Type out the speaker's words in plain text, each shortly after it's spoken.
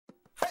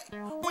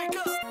Wake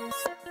up!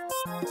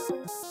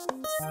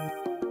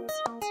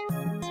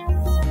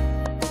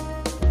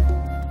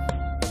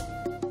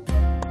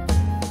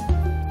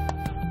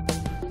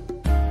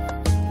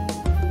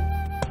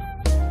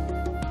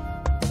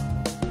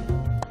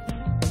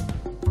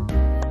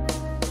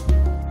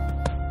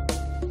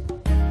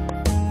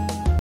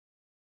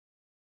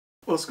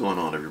 What's going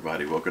on,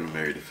 everybody? Welcome to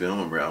Married to Film.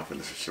 I'm Ralph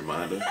and this is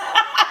Shamanda.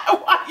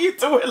 Why you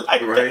do it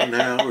like right that?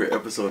 Now we're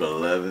episode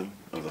 11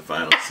 of the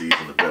final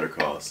season of Better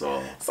Call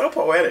Saul. So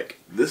poetic.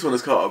 This one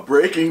is called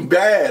Breaking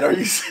Bad. Are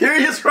you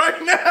serious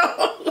right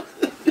now?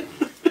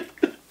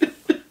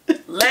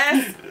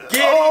 Let's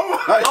get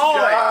Oh my on.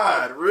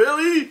 God!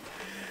 Really?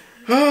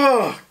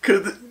 Oh,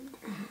 could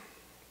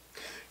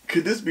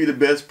this be the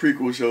best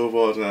prequel show of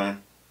all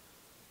time?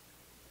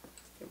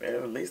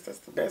 At least that's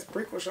the best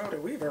prequel show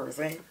that we've ever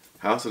seen.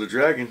 House of the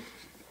Dragon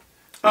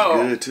is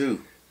good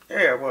too.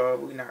 Yeah, well,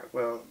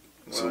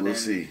 so we'll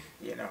see.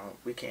 You know,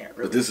 we can't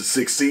really. But this is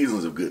 6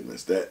 seasons of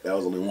goodness. That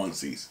was only one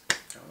season.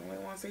 Only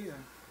one season.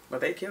 But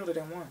they killed it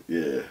in one.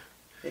 Yeah.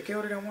 They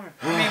killed it in one.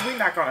 I mean, we're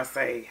not going to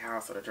say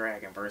House of the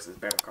Dragon versus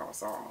Better Call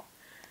Saul.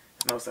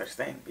 There's no such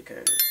thing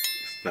because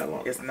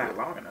it's not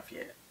long enough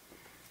yet.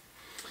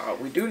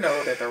 We do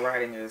know that the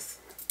writing is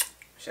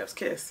Chef's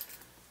Kiss.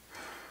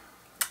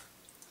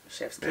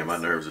 Chef's Kiss. Man, my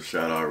nerves are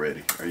shot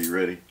already. Are you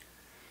ready?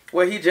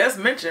 Well, he just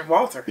mentioned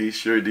Walter. He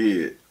sure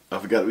did. We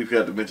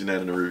forgot to mention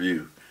that in the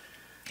review.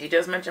 He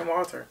just mentioned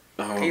Walter.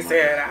 Oh, he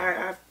said,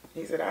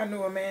 I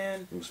knew a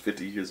man. He was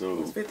 50 years old.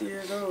 He was 50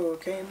 years old.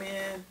 Came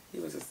in. He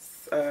was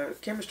a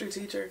chemistry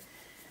teacher.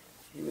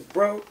 He was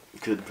broke. He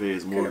couldn't pay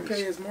his mortgage. Couldn't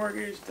pay his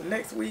mortgage. The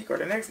next week or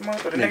the next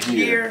month or the next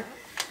year,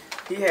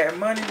 he had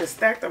money to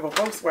stacked up a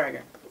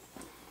Volkswagen.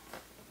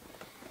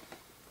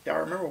 Y'all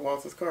remember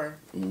Walter's car?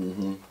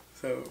 Mm-hmm.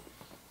 So,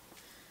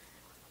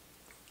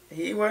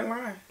 he wasn't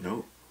lying.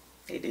 Nope.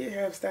 He did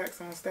have stacks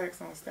on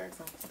stacks on stacks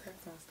on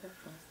stacks on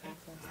stacks on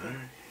stacks on stacks. All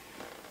right.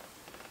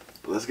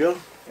 Let's go.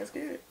 Let's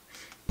get it.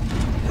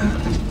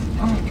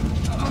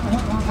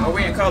 Oh,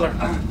 we in color.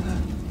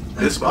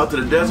 It's out to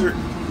the desert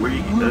where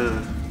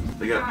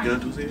they got gun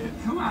to his head.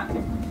 Come on.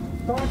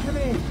 Talk to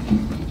me.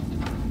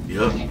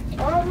 Yup.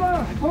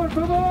 Habla, por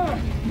favor.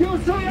 Yo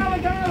soy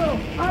abogado.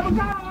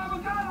 Abogado.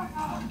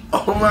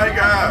 Oh my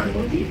God.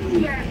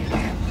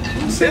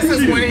 This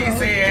is when he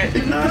said,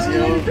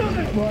 Ignacio.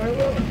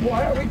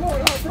 Why are we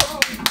going off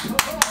road?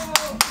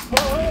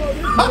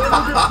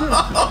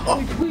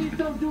 Please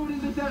don't do it in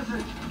the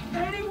desert.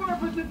 Anywhere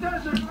but the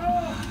desert.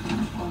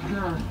 Oh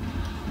God.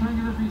 I'm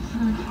gonna be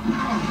sick.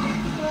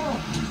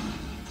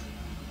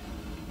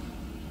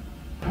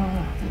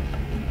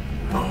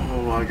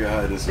 Oh my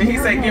God. Did he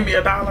say give me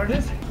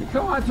 $1?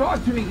 Come on,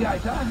 talk to me,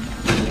 guys, huh?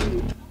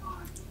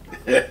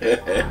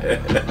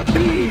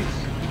 Please.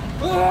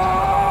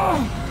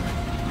 Oh!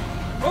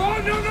 Oh,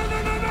 no!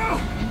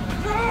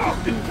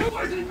 No! It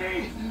wasn't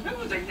me! It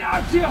was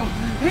Ignacio!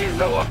 He's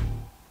the one!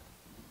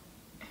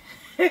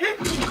 What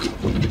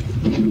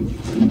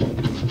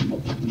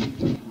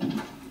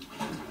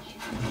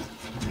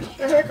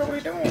the heck are we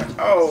doing?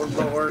 Oh,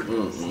 Lord.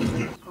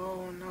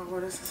 Oh, no.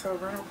 This is her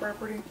rental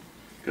property?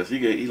 Because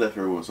he left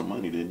her with some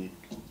money, didn't he?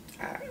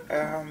 I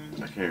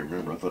can't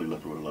remember. I thought he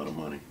left her with a lot of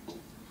money.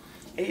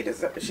 She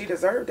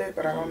deserved it,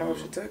 but I don't know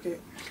if she took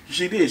it.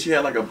 She did. She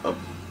had like a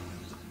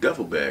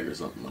duffel bag or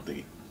something, I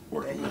think.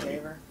 That he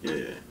gave her?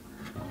 Yeah.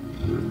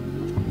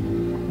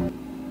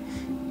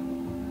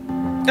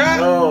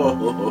 Oh!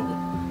 Oh!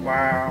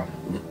 Wow.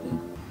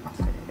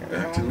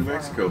 Back to New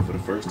Mexico for the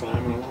first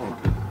time in a long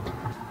time.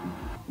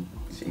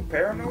 She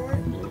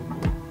paranoid?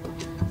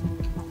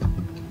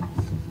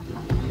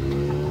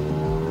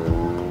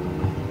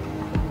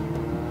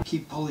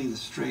 Keep pulling the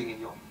string and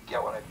you'll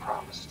get what I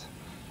promised.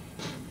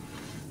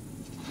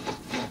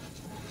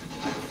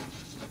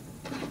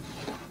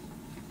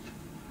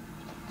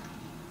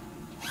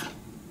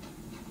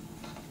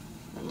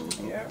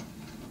 Yeah.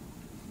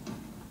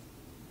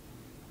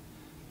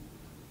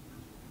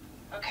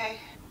 Okay.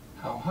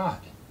 How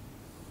hot?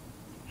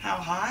 How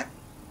hot?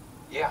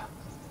 Yeah.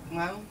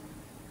 Well,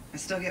 I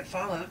still get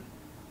followed.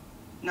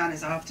 Not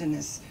as often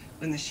as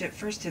when the ship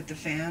first hit the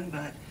fan,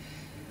 but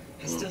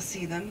I still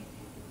see them.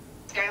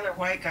 Skylar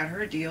White got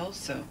her deal,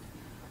 so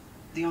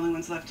the only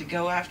ones left to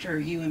go after are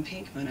you and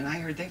Pinkman, and I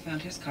heard they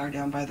found his car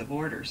down by the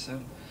border,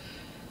 so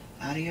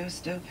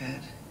adios,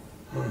 dopehead.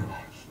 Oh,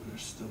 so they're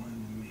still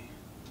into me.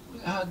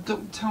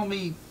 Don't tell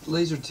me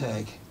laser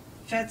tag.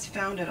 Feds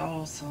found it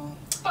all, Saul.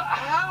 But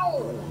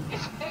how?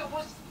 It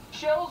was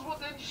shells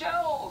within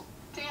shells.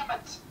 Damn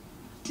it.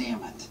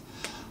 Damn it.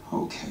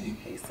 Okay.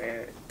 He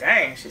said,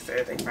 dang, she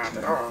said they found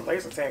it all.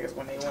 Laser tag is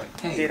when they went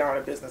did all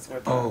the business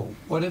with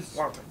what if...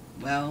 Walter.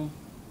 Well,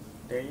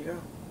 there you go.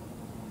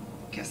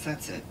 Guess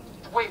that's it.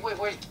 Wait.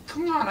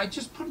 Come on, I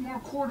just put more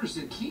quarters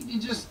in. Can't you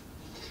just...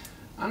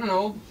 I don't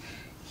know.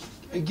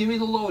 Give me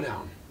the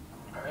lowdown.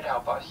 All right, how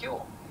about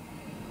Huel?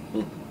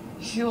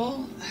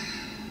 Huel,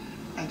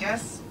 I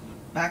guess,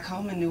 back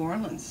home in New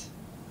Orleans.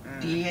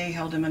 DEA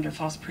held him under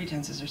false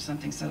pretenses or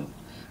something, so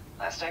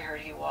last I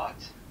heard he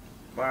walked.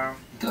 Wow.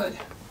 Good.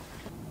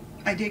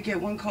 I did get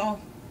one call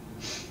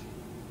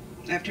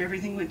after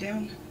everything went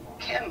down.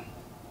 Kim.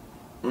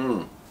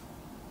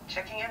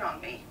 Checking in on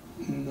me.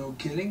 No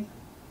kidding?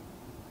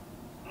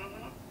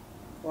 Mm-hmm.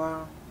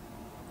 Wow.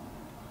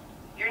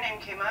 Your name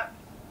came up.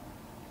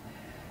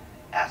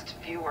 Asked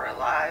if you were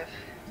alive.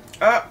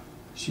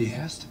 She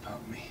asked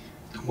about me.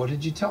 What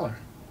did you tell her?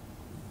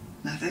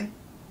 Nothing.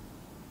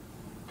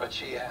 But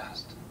she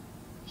asked.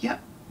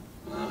 Yep.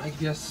 I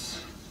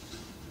guess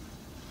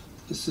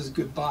this is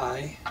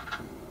goodbye.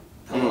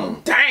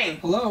 Dang!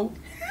 Hello?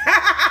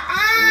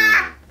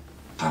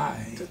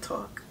 To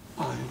talk.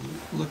 I'm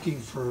looking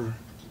for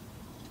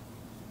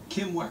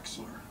Kim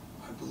Wexler.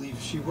 I believe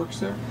she works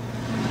there.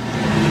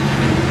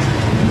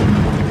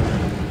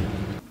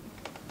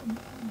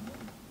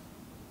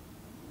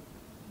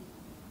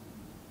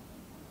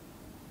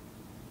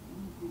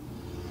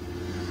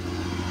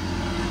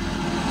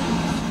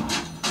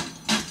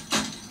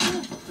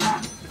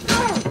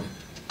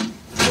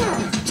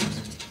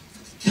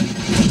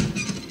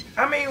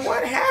 I mean,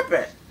 what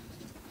happened?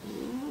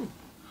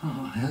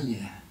 Oh, hell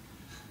yeah.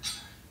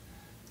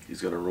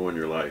 He's gonna ruin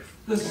your life.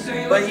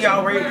 But he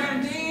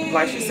already,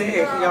 like she said,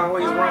 he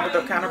always run with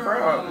the kind of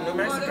crowd in New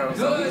Mexico,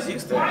 so he's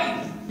used to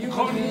it.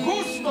 Con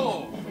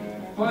gusto.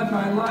 But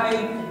my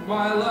life,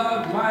 my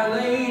love, my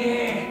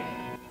lady.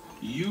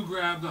 You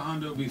grab the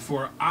hundo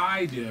before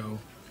I do,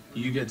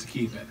 you get to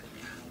keep it.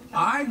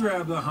 I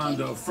grab the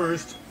hundo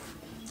first,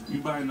 you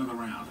buy another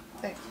round.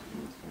 Thanks.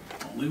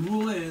 Only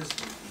rule is,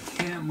 you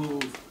can't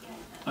move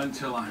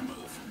until I move.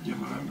 Yeah,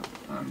 but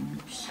I'm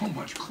so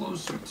much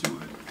closer to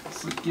it.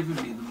 It's like giving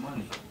me the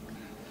money.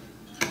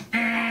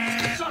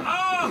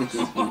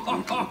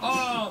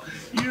 Oh,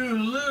 you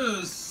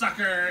lose,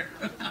 sucker.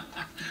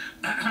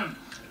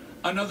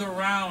 Another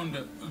round,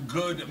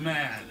 good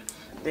man.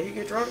 Did he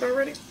get drugged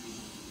already?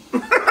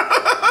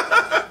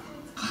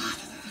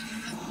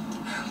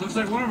 Looks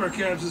like one of our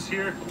cabs is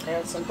here.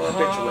 And some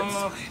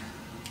barbiturates.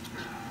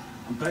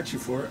 I'll bet you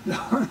for it.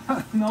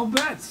 No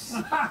bets.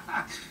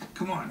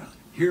 Come on,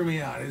 hear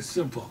me out. It's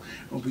simple.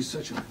 Don't be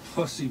such a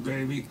pussy,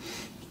 baby.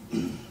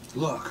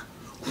 Look.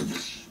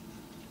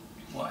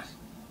 What?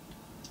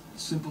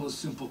 Simple as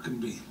simple can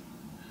be.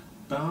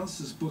 Balance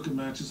this book of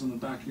matches on the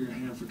back of your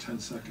hand for 10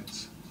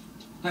 seconds.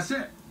 That's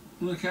it.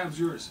 And the cab's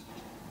yours.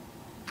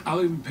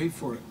 I'll even pay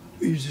for it.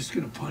 Are you just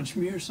gonna punch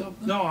me or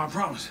something? No, I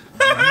promise.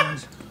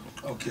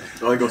 Okay.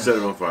 Oh, he gonna set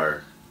it on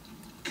fire.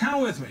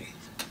 Count with me.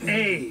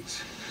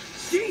 8.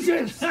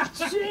 Jesus!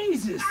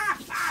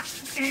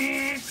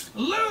 Jesus!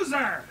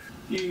 Loser!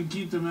 You can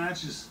keep the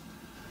matches.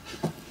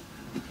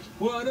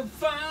 What a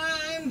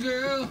fine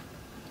girl.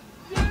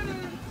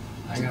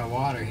 I got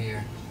water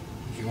here,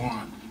 if you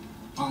want.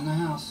 On the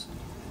house.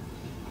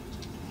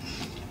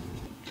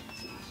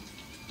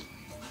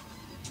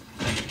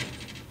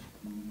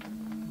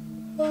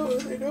 Oh,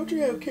 don't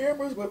you have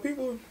cameras? But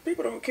people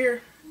don't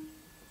care.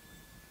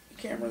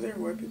 Cameras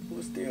everywhere. People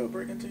will still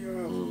break into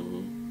your house.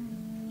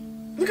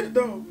 Look at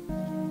the dog.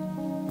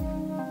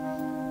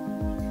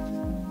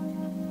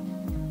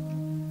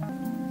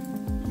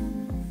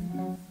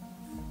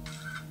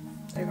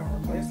 They gonna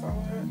replace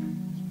all that?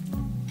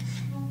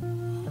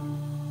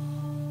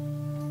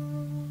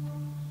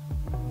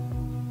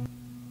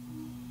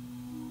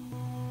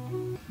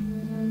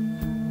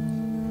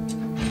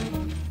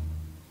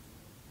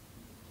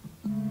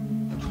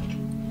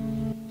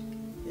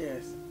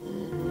 Yes.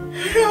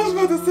 I was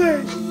about to say.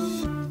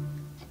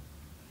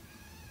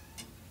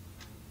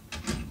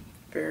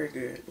 Very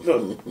good.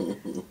 Look.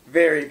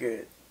 Very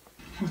good.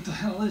 What the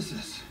hell is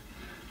this?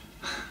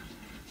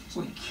 It's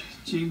like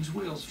James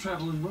Whale's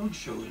traveling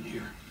roadshow in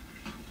here.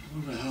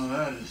 Who the hell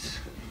that is?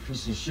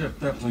 Crystal ship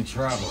definitely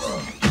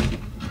travels.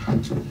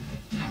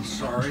 I'm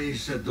sorry, you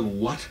said the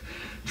what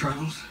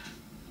travels?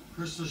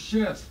 Crystal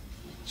ship.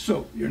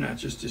 So, you're not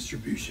just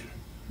distribution.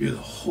 You're the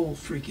whole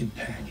freaking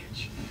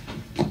package.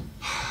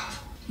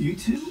 You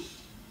two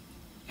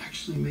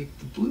actually make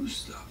the blue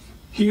stuff.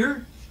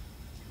 Here?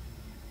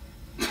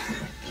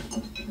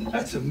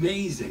 That's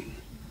amazing.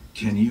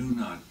 Can you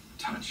not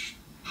touch?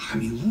 I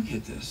mean, look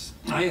at this.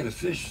 I had a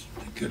fish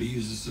that could have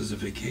used this as a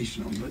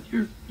vacation home, but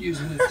you're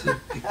using it to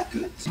pick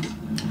goods.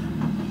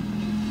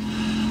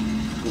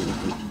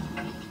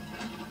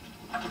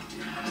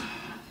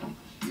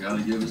 You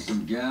gotta give us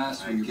some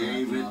gas. I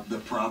gave it the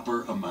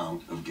proper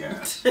amount of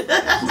gas.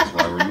 That's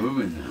why we're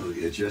moving now.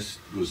 It just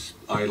was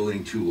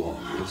idling too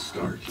long. We'll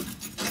start.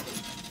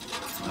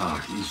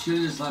 You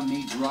should just let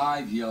me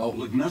drive, Oh, yo.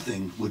 look,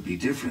 nothing would be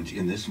different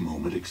in this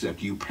moment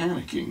except you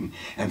panicking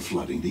and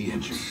flooding the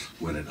engine.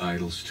 When it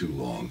idles too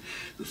long,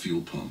 the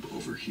fuel pump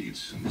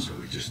overheats, and so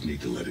we just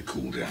need to let it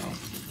cool down.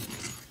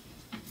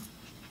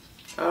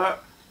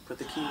 Put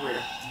the key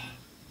where?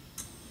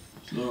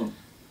 No.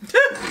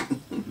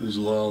 Who's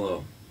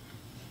Lolo?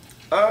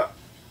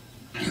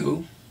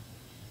 Who?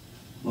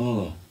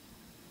 Lolo.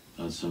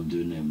 That's some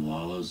dude named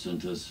Lalo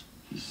sent us.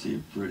 You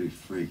seem pretty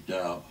freaked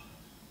out.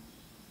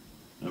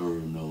 Never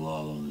heard no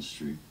Lalo on the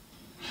street.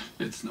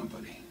 It's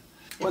nobody.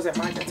 Was it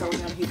Mike that told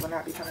him he would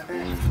not be coming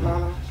back?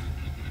 Lalo?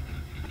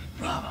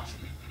 Bravo.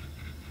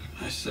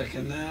 I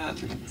second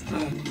that.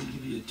 I'm going to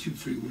give you 2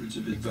 free words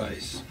of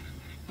advice.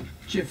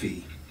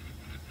 Jiffy.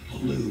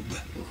 Lube.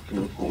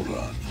 Hold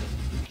on.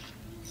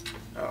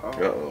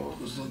 Uh-oh.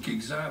 Those look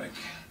exotic.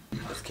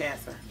 It's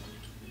cancer.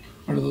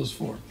 What are those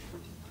for?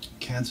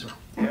 Cancer.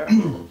 Yeah.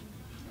 Come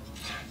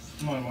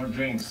on, more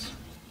drinks.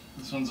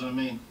 This one's on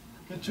me.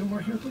 Get 2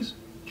 more here, please.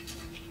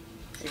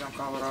 You gonna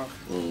call it off?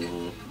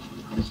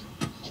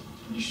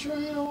 You sure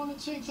you don't want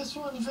to take this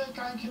one, Vic?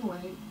 I can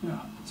wait. Yeah,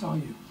 it's all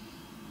you.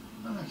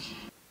 Okay.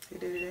 He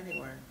did it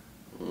anyway.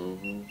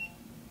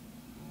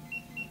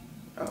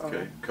 Uh-oh.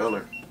 Okay,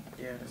 color.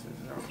 Yeah, this is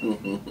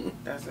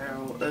that's our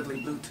old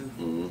ugly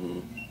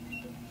Bluetooth.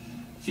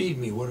 Feed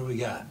me. What do we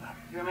got?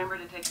 Remember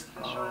to take the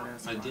fish oil?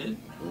 I did?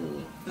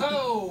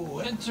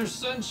 Oh, enter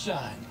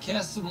sunshine.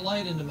 Cast some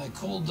light into my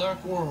cold,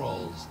 dark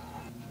world.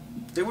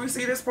 Did we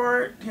see this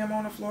part? Him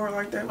on the floor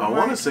like that? I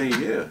want to say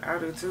yeah. I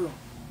do too.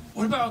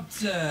 What about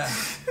that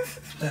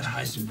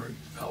Heisenberg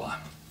fella?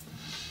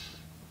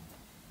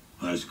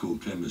 High school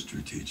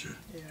chemistry teacher.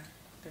 Yeah.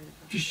 There you go.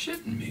 You're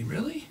shitting me,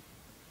 really?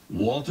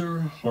 Walter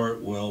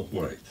Hartwell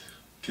White.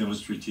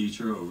 Chemistry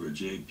teacher over at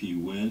J.P.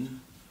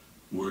 Wynn.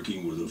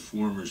 Working with a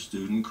former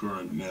student,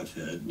 current meth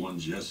head, one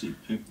Jesse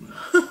Pinkman.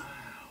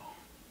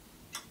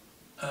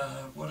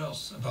 What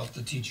else about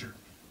the teacher?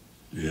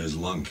 He has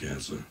lung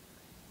cancer.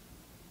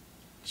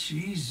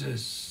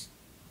 Jesus.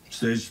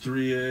 Stage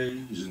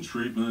 3A, he's in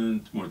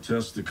treatment, more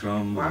tests to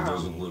come, and it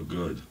doesn't look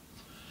good.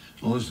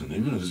 Well, listen,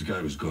 even if this guy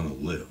was going to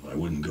live, I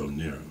wouldn't go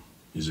near him.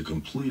 He's a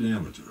complete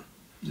amateur.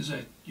 Is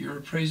that your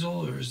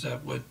appraisal, or is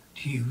that what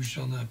he who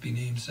shall not be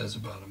named says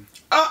about him?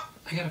 Ah!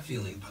 I got a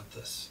feeling about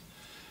this.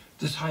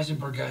 This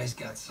Heisenberg guy's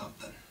got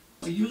something.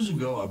 Years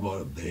ago, I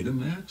bought a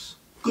Betamax.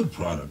 Good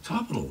product,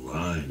 top of the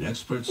line.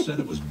 Experts said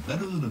it was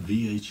better than a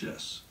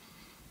VHS.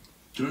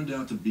 Turned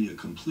out to be a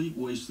complete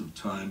waste of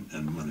time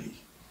and money.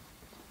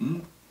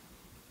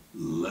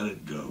 Let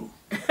it go.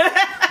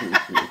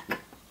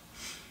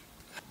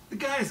 The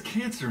guy has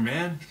cancer,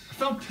 man. I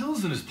found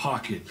pills in his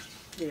pocket.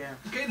 Yeah.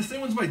 Okay, the same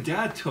ones my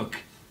dad took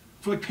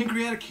for like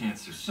pancreatic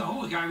cancer.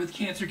 So, a guy with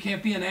cancer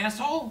can't be an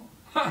asshole?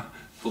 Huh.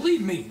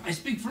 Believe me, I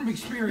speak from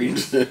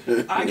experience.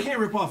 I can't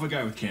rip off a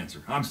guy with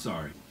cancer. I'm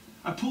sorry.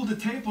 I pulled the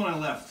tape when I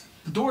left.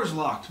 The door's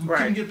locked. We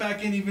couldn't get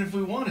back in even if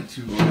we wanted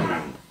to.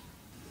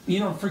 You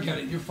know, forget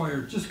it. You're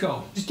fired. Just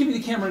go. Just give me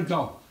the camera and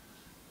go.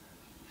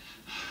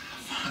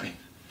 Fine.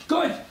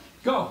 Good.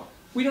 Go.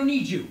 We don't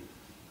need you.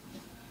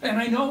 And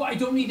I know I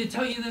don't need to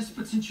tell you this,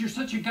 but since you're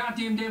such a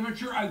goddamn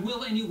amateur, I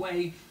will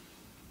anyway.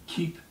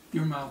 Keep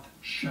your mouth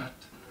shut.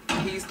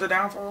 He's the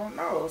downfall?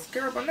 No, it's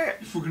Carol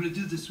Burnett. If we're gonna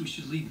do this, we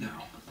should leave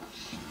now.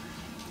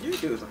 You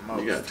do the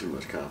most. You got too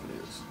much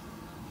confidence.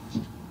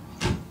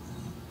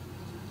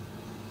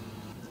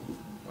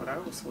 Well,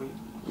 that was sweet.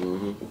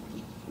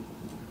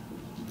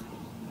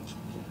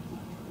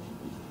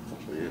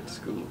 Yeah, it's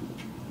cool.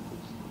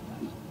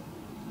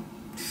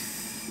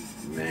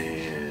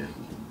 Man.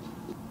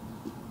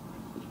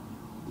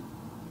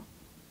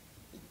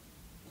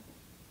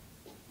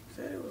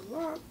 Said it was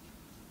locked.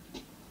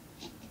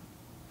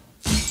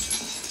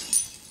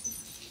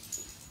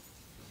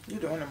 You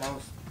doing the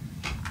most.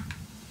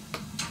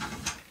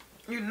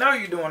 You know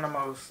you doing the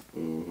most.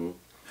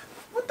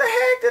 What the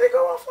heck did it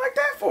go off like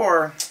that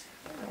for?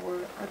 You know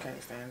what? I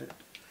can't stand it.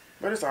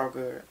 But it's all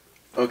good.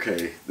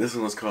 Okay, this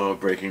one was called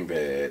Breaking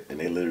Bad, and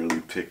they literally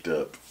picked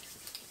up.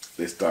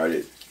 They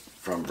started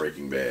from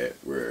Breaking Bad,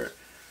 where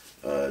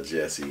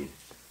Jesse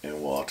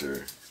and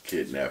Walter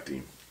kidnapped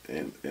him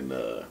in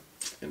the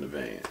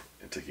van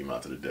and took him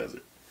out to the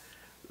desert.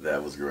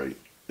 That was great.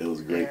 It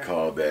was great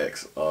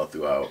callbacks all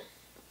throughout.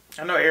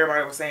 I know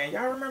everybody was saying,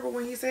 y'all remember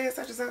when he said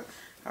such and such?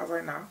 I was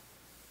like, no,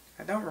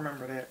 I don't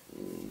remember that.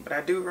 But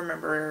I do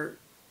remember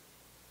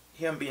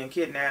him being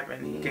kidnapped,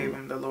 and he gave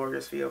him the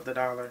lawyer's fee of the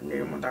 $1,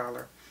 gave him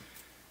 $1,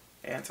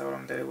 and told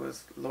him that it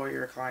was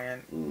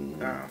lawyer-client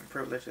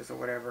privileges or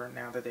whatever,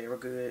 now that they were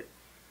good.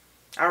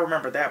 I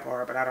remember that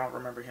part, but I don't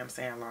remember him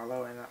saying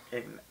Lalo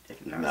and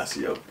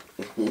Ignacio.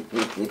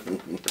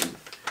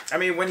 I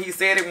mean, when he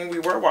said it when we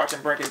were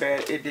watching Breaking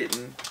Bad, it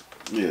didn't.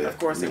 Yeah. Of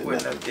course, it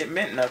wouldn't have. It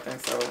meant nothing.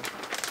 So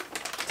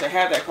to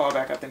have that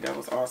callback, I think that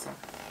was awesome.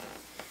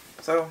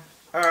 So,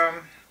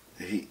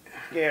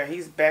 yeah,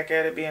 he's back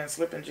at it being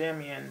Slippin'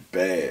 Jimmy and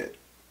bad.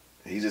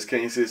 He just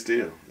can't sit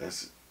still.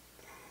 That's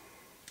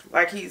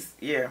like he's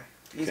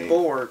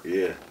bored.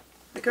 Yeah.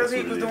 Because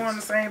he was doing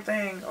the same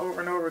thing over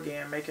and over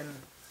again, making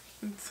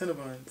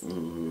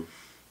Cinnabons.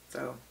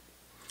 So.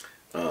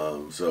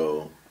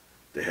 So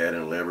they had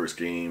an elaborate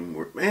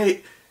scheme.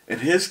 Hey,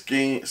 and his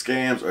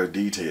scams are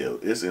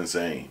detailed. It's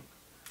insane.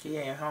 He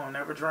ain't home,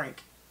 never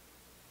drink.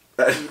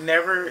 He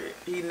never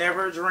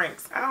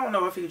drinks. I don't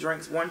know if he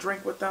drinks one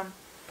drink with them,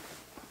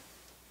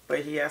 but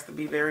he has to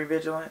be very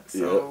vigilant.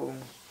 So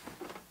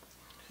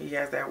he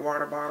has that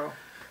water bottle.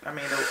 I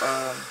mean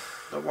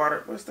the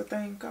water. What's the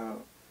thing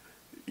called?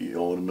 You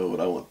don't want to know what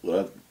I want.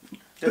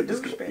 The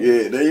douchebag.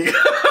 Yeah, there you go.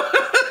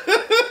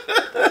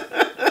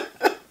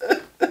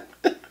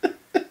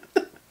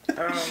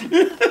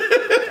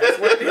 That's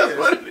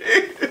what it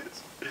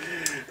is.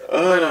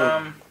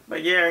 But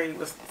Yeah, he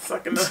was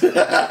sucking the liquor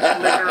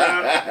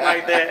up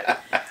like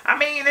that. I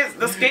mean, it's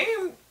the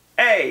scheme.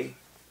 Hey,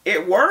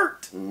 it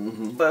worked.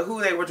 But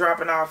who they were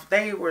dropping off,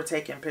 they were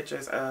taking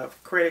pictures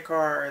of credit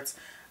cards,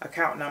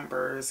 account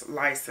numbers,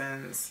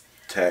 license,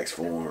 tax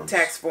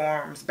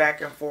forms,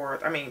 back and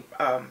forth. I mean,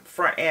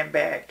 front and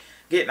back,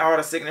 getting all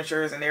the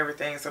signatures and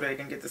everything so they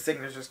can get the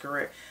signatures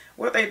correct.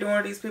 What they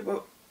doing to these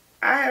people,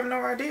 I have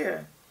no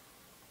idea.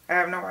 I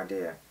have no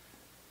idea.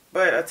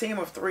 But a team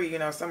of 3, you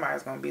know,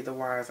 somebody's gonna be the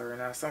wiser,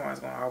 and someone's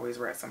gonna always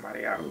rat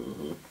somebody out.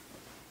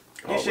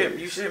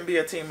 You shouldn't be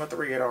a team of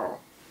 3 at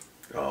all.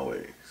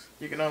 Always.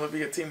 You can only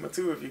be a team of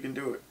 2 if you can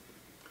do it.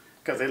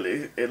 Because at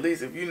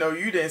least if you know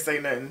you didn't say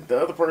nothing, the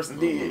other person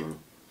did.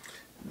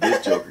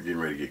 This Joker getting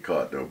ready to get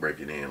caught though,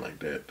 breaking in like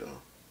that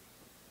though.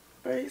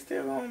 But he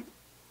still gonna.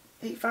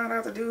 He found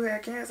out the dude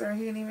had cancer and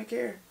he didn't even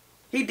care.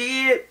 He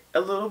did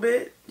a little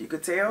bit, you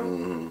could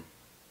tell.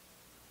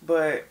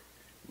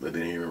 But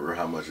then he remember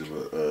how much of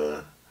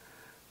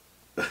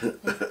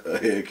a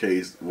head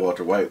case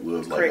Walter White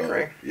was. Like,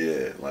 cray.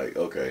 Yeah, like,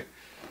 okay,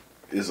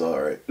 it's all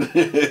right.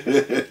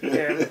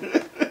 Yeah.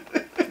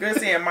 Good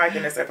seeing Mike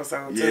in this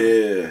episode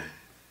too. Yeah.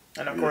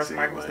 And of course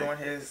Mike was doing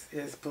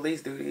his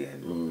police duty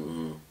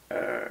and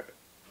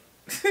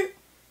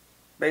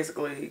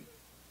basically,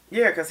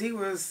 yeah, because he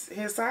was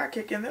his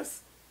sidekick in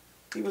this.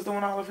 He was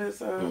doing all of his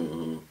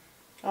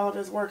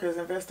work, his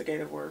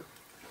investigative work.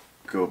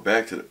 Go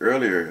back to the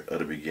earlier of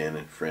the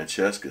beginning,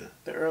 Francesca.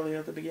 The earlier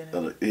of the beginning?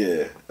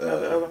 Yeah.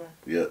 The other one?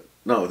 Yeah.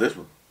 No, this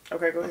one.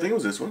 Okay, go ahead. I think it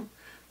was this one,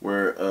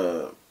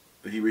 where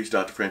he reached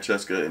out to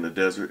Francesca in the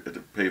desert at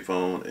the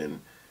payphone, and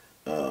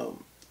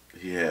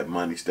he had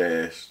money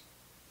stashed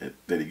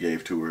that he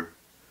gave to her.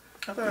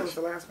 I thought it was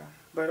the last one,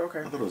 but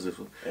okay. I thought it was this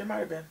one. It might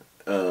have been.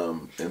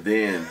 And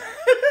then,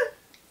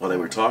 while they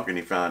were talking,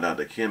 he found out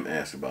that Kim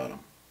asked about him.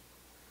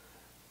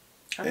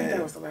 I think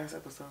that was the last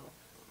episode.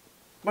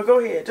 But go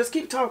ahead. Just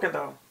keep talking,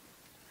 though.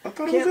 I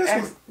thought it was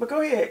this one. But go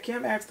ahead.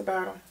 Kim asked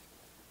about him.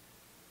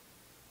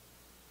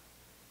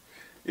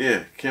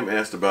 Yeah, Kim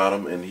asked about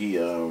him, and he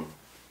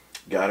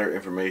got her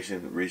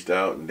information, reached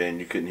out, and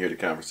then you couldn't hear the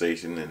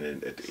conversation, and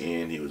then at the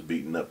end, he was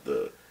beating up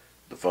the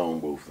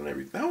phone booth and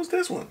everything. That was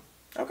this one.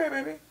 Okay,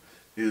 baby.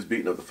 He was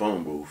beating up the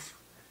phone booth,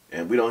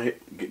 and we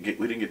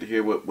didn't get to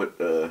hear what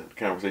the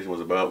conversation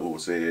was about, what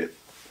was said.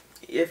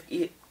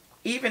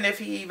 Even if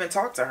he even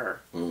talked to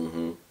her.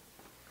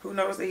 Who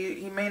knows?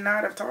 He may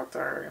not have talked to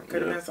her. It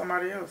could have been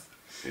somebody else.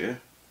 Yeah.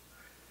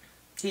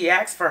 He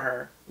asked for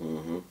her.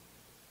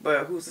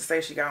 But who's to say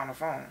she got on the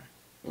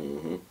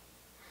phone?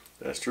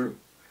 That's true.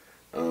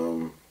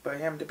 But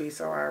him to be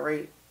so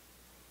irate,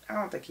 I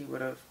don't think he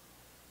would have.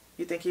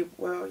 You think he?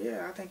 Well,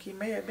 yeah, I think he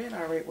may have been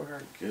irate with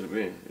her. Could have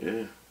been,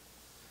 yeah.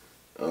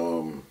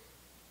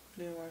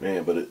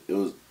 Man, but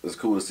it's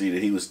cool to see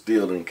that he was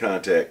still in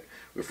contact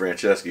with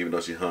Francesca, even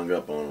though she hung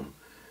up on him.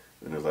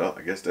 And it was like, oh,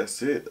 I guess that's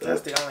it.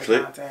 That's the only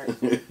contact.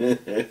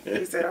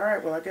 He said, all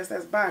right, well, I guess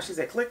that's bye. She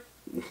said, click.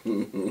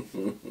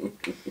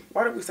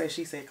 Why did we say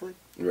she said click?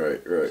 Right.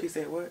 She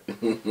said what?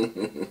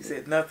 He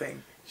said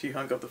nothing. She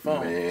hung up the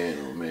phone. Man,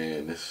 oh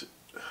man, this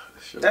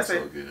show is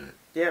so good.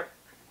 Yep.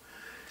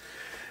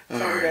 All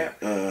right.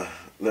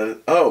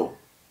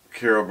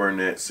 Carol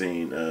Burnett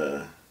scene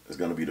is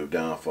going to be the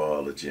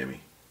downfall of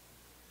Jimmy.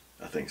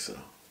 I think so.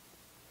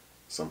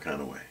 Some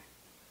kind of way.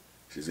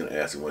 She's gonna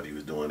ask him what he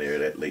was doing there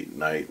that late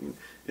night, and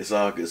it's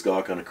all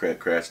kind of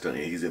crash to him.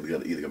 He's either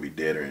gonna be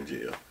dead or in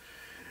jail.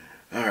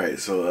 All right,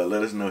 so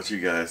let us know what you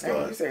guys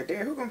thought. You said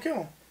dead. Who gonna kill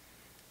him?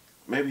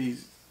 Maybe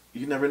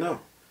you never know.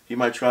 He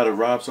might try to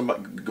rob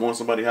somebody, go in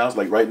somebody's house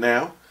like right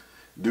now.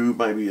 Dude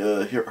might be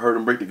heard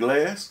him break the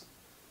glass.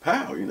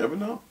 Pow! You never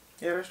know.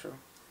 Yeah, that's true.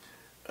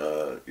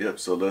 Yep.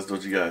 So let us know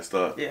what you guys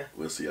thought. Yeah.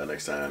 We'll see y'all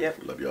next time. Yep.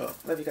 Love y'all.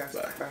 Love you guys.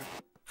 Bye. Bye.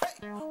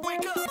 Hey,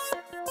 wake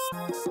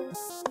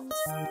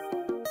up!